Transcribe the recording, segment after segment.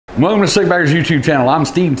Welcome to Sikbaggers YouTube channel. I'm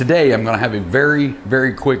Steve, and today I'm going to have a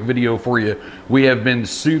very quick video for you. We have been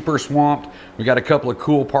super swamped. We got a couple of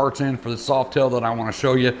cool parts in for the Softail that I want to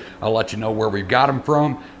show you. I'll let you know where we've got them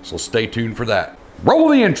from, so stay tuned for that. Roll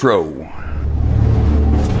the intro.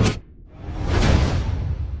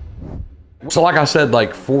 So like I said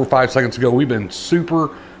like 4 or 5 seconds ago, we've been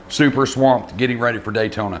super swamped getting ready for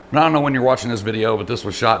Daytona. And I don't know when you're watching this video, but this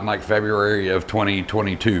was shot in like February of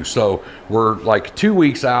 2022. So we're like 2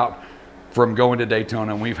 weeks out from going to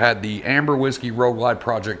Daytona, and we've had the Amber Whiskey Road Glide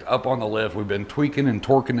project up on the lift. We've been tweaking and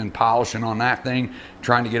torquing and polishing on that thing,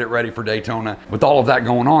 trying to get it ready for Daytona. With all of that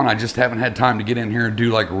going on, I just haven't had time to get in here and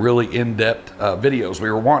do like really in-depth videos. We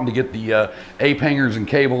were wanting to get the ape hangers and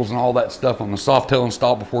cables and all that stuff on the Softail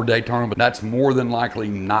installed before Daytona, but that's more than likely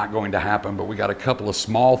not going to happen. But we got a couple of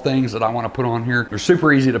small things that I want to put on here. They're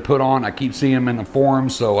super easy to put on. I keep seeing them in the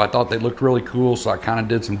forums, so I thought they looked really cool, so I kind of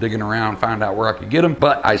did some digging around, found out where I could get them.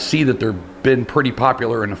 But I see that they're been pretty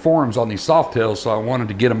popular in the forums on these Softails, so I wanted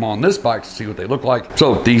to get them on this bike to see what they look like.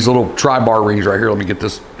 So these little Tri-Bar rings right here, let me get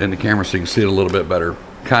this in the camera so you can see it a little bit better.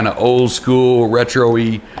 Kind of old school,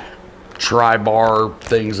 retro-y Tri-Bar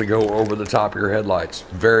things that go over the top of your headlights.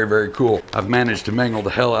 Very cool. I've managed to mangle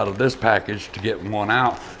the hell out of this package to get one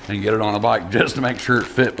out and get it on the bike just to make sure it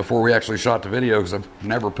fit before we actually shot the video, because I've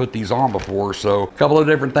never put these on before. So a couple of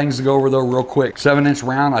different things to go over though real quick. 7-inch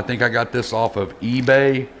round, I think I got this off of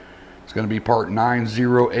eBay. It's going to be part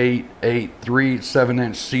 90883,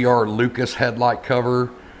 7-inch CR Lucas headlight cover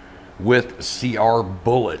with CR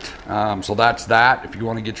bullet. So that's that if you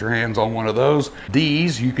want to get your hands on one of those.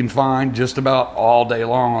 These you can find just about all day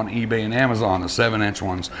long on eBay and Amazon, the 7-inch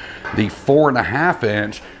ones. The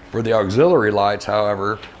 4.5-inch for the auxiliary lights,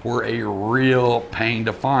 however, were a real pain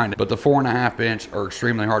to find. But the 4.5-inch are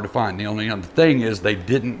extremely hard to find. The only other thing is they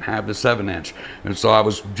didn't have the 7-inch. And so I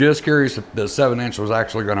was just curious if the 7-inch was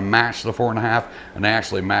actually going to match the 4.5, and they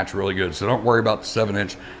actually match really good. So don't worry about the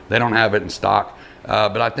 7-inch. They don't have it in stock.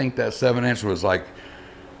 But I think that 7-inch was like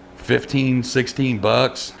 15, 16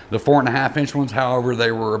 bucks. The 4.5-inch ones, however,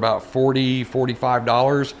 they were about $40,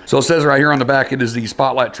 $45. So it says right here on the back, it is the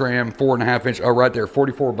Spotlight Tram 4.5-inch. Oh, right there,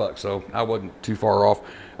 44 bucks. So I wasn't too far off.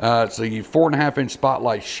 It's the 4.5-inch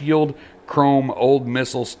Spotlight Shield, chrome, old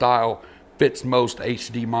missile style, fits most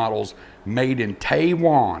HD models, made in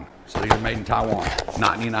Taiwan. So these are made in Taiwan,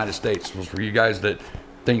 not in the United States. So for you guys that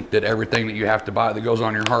think that everything that you have to buy that goes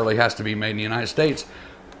on your Harley has to be made in the United States,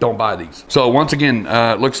 don't buy these. So once again,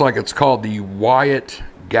 it looks like it's called the Wyatt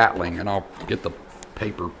Gatling, and I'll get the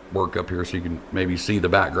paperwork up here so you can maybe see the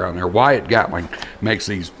background there. Wyatt Gatling makes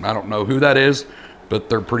these. I don't know who that is, but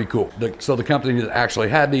they're pretty cool. So the company that actually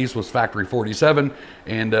had these was Factory 47,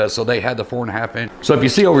 and so they had the 4.5-inch. So if you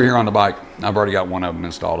see over here on the bike, I've already got one of them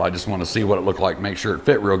installed. I just want to see what it looked like, make sure it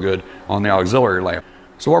fit real good on the auxiliary lamp.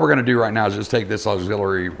 So what we're going to do right now is just take this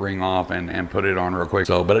auxiliary ring off and put it on real quick.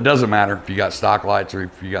 So, but it doesn't matter if you got stock lights or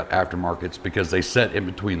if you got aftermarkets, because they set in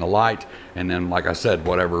between the light and then, like I said,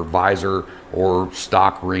 whatever visor or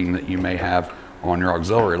stock ring that you may have on your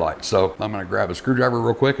auxiliary light. So I'm going to grab a screwdriver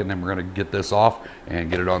real quick, and then we're going to get this off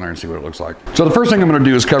and get it on there and see what it looks like. So the first thing I'm going to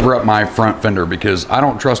do is cover up my front fender, because I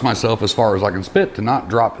don't trust myself as far as I can spit to not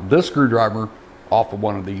drop this screwdriver off of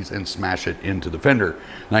one of these and smash it into the fender.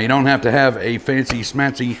 Now you don't have to have a fancy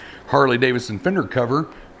smancy Harley Davidson fender cover.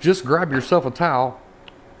 Just grab yourself a towel,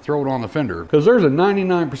 throw it on the fender, because there's a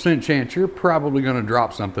 99% chance you're probably going to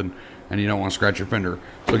drop something and you don't want to scratch your fender.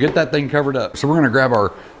 So get that thing covered up. So we're going to grab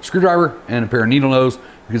our screwdriver and a pair of needle nose,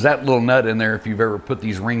 because that little nut in there, if you've ever put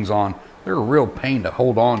these rings on, they're a real pain to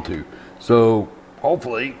hold on to. So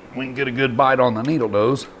hopefully we can get a good bite on the needle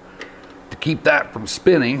nose to keep that from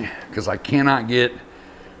spinning, because I cannot get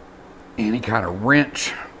any kind of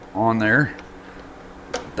wrench on there.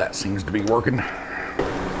 That seems to be working.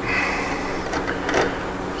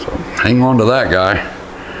 So hang on to that guy.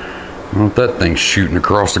 I don't know if that thing's shooting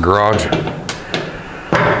across the garage.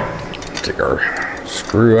 Take our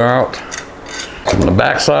screw out on the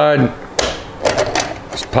back side.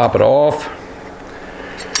 Just pop it off.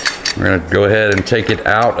 We're going to go ahead and take it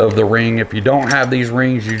out of the ring. If you don't have these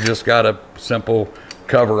rings, you just got a simple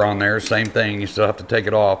cover on there. Same thing, you still have to take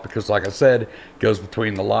it off, because like I said, it goes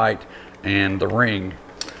between the light and the ring.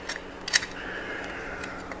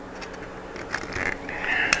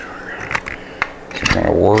 I'm going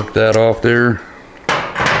to work that off there.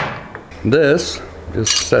 This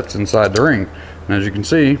just sets inside the ring. And as you can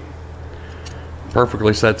see,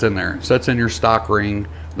 perfectly sets in there. It sets in your stock ring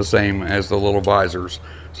the same as the little visors.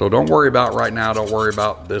 So don't worry about right now, don't worry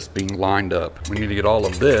about this being lined up. We need to get all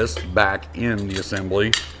of this back in the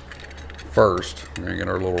assembly first. We're gonna get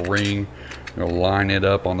our little ring We'll line it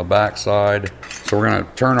up on the back side. So we're gonna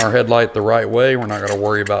turn our headlight the right way. We're not gonna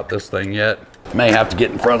worry about this thing yet. May have to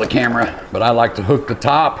get in front of the camera, but I like to hook the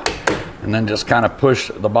top and then just kind of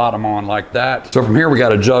push the bottom on like that. So from here we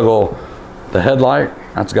gotta juggle the headlight.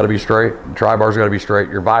 That's gotta be straight. The tri-bar's gotta be straight.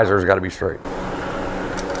 Your visor's gotta be straight.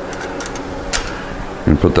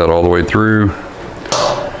 And put that all the way through.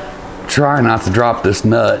 Try not to drop this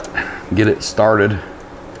nut. Get it started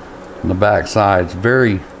on the back side. It's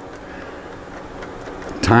very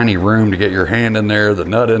tiny room to get your hand in there, the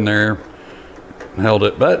nut in there. Held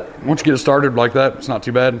it, but once you get it started like that, it's not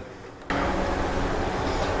too bad.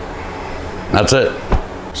 That's it.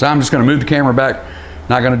 So I'm just gonna move the camera back.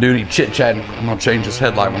 Not gonna do any chit chatting. I'm gonna change this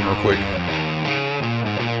headlight one real quick.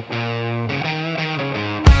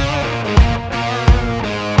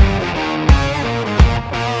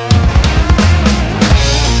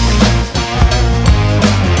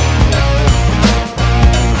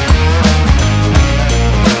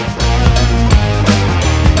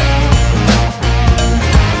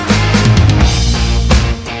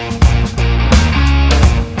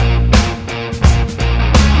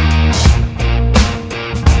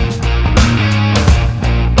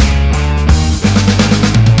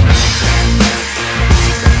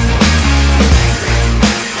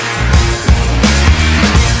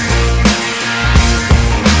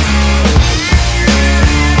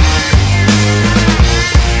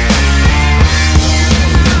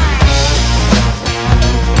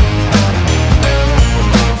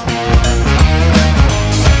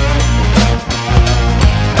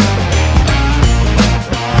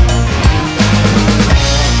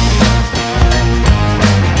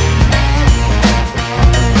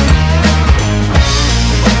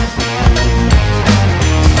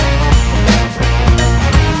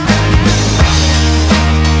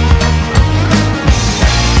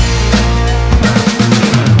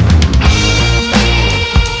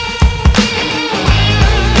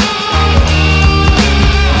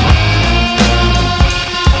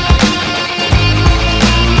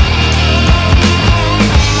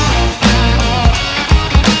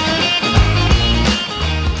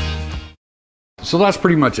 So that's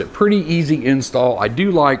pretty much it. Pretty easy install. I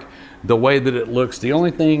do like the way that it looks. The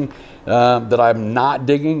only thing that I'm not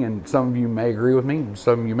digging, and some of you may agree with me,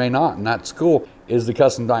 some of you may not, and that's cool, is the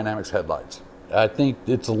Custom Dynamics headlights. I think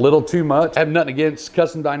it's a little too much. I have nothing against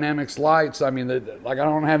Custom Dynamics lights. I mean, like, I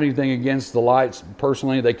don't have anything against the lights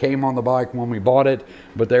personally. They came on the bike when we bought it,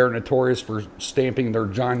 but they're notorious for stamping their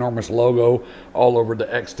ginormous logo all over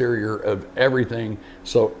the exterior of everything,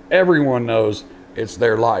 so everyone knows it's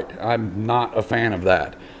their light. I'm not a fan of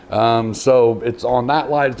that. So it's on that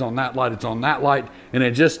light, it's on that light, it's on that light, and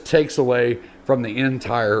it just takes away from the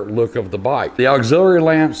entire look of the bike. The auxiliary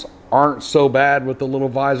lamps aren't so bad with the little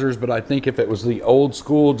visors, but I think if it was the old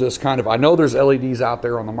school, just kind of, I know there's LEDs out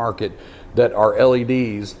there on the market that are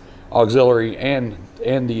LEDs, auxiliary and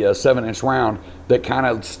the 7-inch round, that kind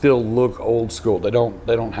of still look old school. They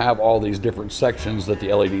don't have all these different sections that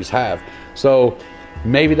the LEDs have. So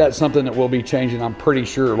maybe that's something that we'll be changing. I'm pretty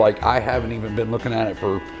sure, like, I haven't even been looking at it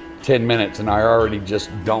for 10 minutes and I already just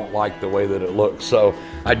don't like the way that it looks. So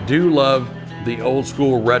I do love the old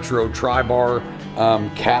school retro Tri-Bar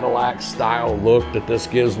Cadillac style look that this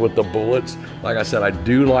gives with the bullets. Like I said, I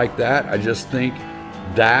do like that. I just think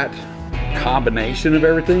that combination of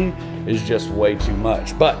everything is just way too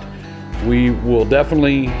much, but we will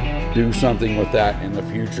definitely do something with that in the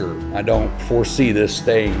future. I don't foresee this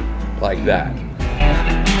staying like that.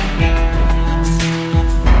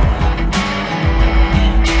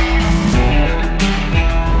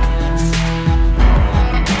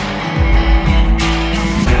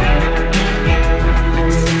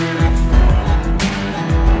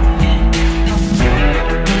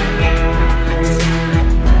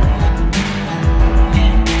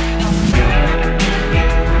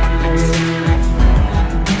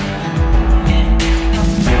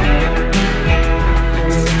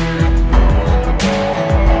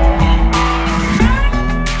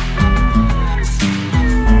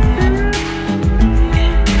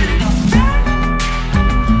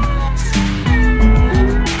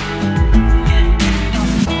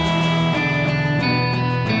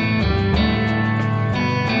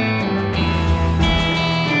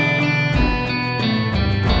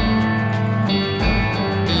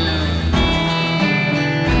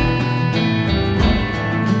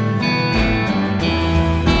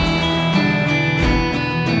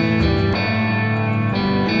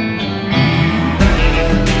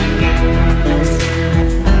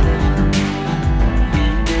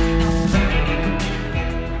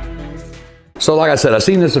 So like I said, I've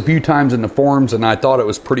seen this a few times in the forums and I thought it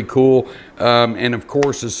was pretty cool. And of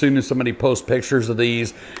course, as soon as somebody posts pictures of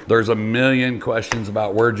these, there's a million questions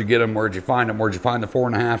about where'd you get them, where'd you find them, where'd you find the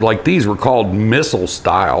 4.5. Like these were called missile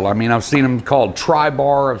style. I mean, I've seen them called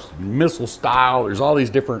Tri-Bar, missile style. There's all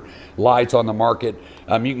these different lights on the market.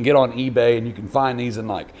 You can get on eBay and you can find these in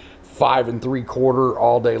like 5 3/4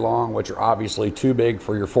 all day long, which are obviously too big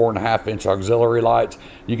for your 4.5-inch auxiliary lights.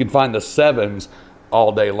 You can find the 7s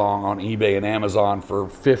all day long on eBay and Amazon for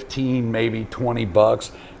 15, maybe 20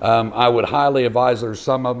 bucks. I would highly advise, there's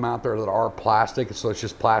some of them out there that are plastic, so it's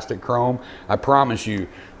just plastic chrome. I promise you,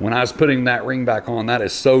 when I was putting that ring back on, that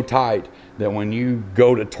is so tight that when you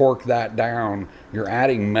go to torque that down, you're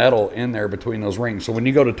adding metal in there between those rings. So when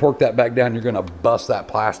you go to torque that back down, you're gonna bust that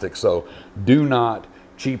plastic. So do not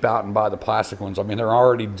cheap out and buy the plastic ones. I mean, they're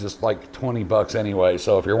already just like 20 bucks anyway.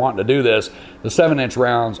 So if you're wanting to do this, the 7-inch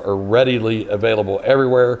rounds are readily available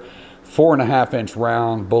everywhere. 4.5-inch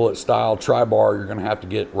round bullet style Tri-Bar, you're gonna have to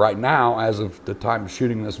get right now, as of the time of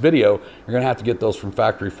shooting this video, you're gonna have to get those from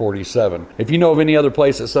Factory 47. If you know of any other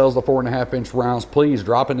place that sells the 4.5-inch rounds, please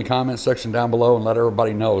drop in the comments section down below and let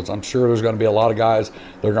everybody know. I'm sure there's gonna be a lot of guys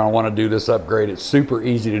that are gonna wanna do this upgrade. It's super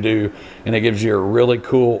easy to do and it gives you a really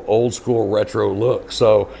cool old school retro look.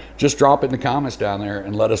 So just drop it in the comments down there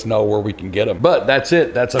and let us know where we can get them. But that's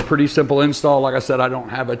it. That's a pretty simple install. Like I said, I don't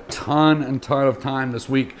have a ton of time this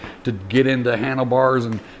week to get into handlebars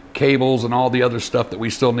and cables and all the other stuff that we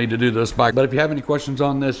still need to do to this bike. But if you have any questions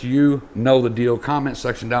on this, you know the deal. Comment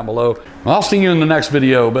section down below. I'll see you in the next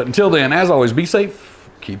video. But until then, as always, be safe.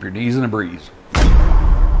 Keep your knees in a breeze.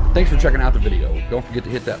 Thanks for checking out the video. Don't forget to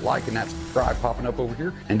hit that like and that subscribe popping up over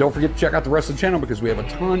here. And don't forget to check out the rest of the channel because we have a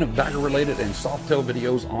ton of bagger related and Softail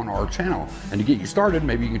videos on our channel. And to get you started,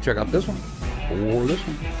 maybe you can check out this one or this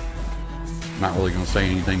one. I'm not really gonna say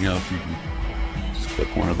anything else. You can just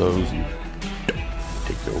click one of those and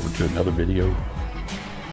take you over to another video.